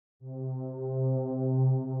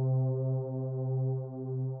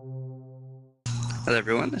Hello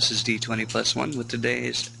everyone, this is D20 plus 1 with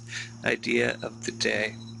today's idea of the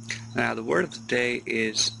day. Now the word of the day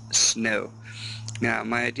is snow. Now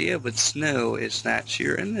my idea with snow is that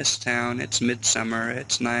you're in this town, it's midsummer,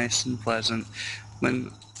 it's nice and pleasant,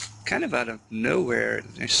 when kind of out of nowhere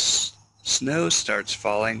snow starts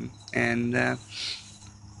falling, and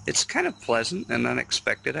it's kind of pleasant and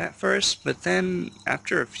unexpected at first, but then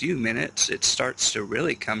after a few minutes it starts to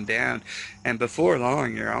really come down, and before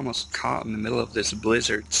long you're almost caught in the middle of this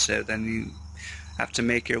blizzard, so then you have to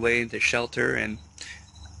make your way into shelter, and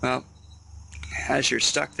well, as you're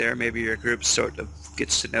stuck there, maybe your group sort of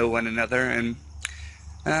gets to know one another, and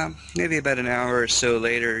maybe about an hour or so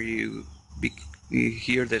later you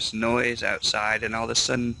hear this noise outside, and all of a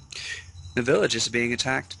sudden the village is being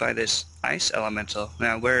attacked by this ice elemental.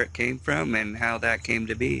 Now, where it came from and how that came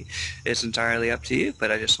to be is entirely up to you,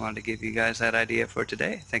 but I just wanted to give you guys that idea for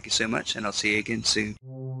today. Thank you so much, and I'll see you again soon.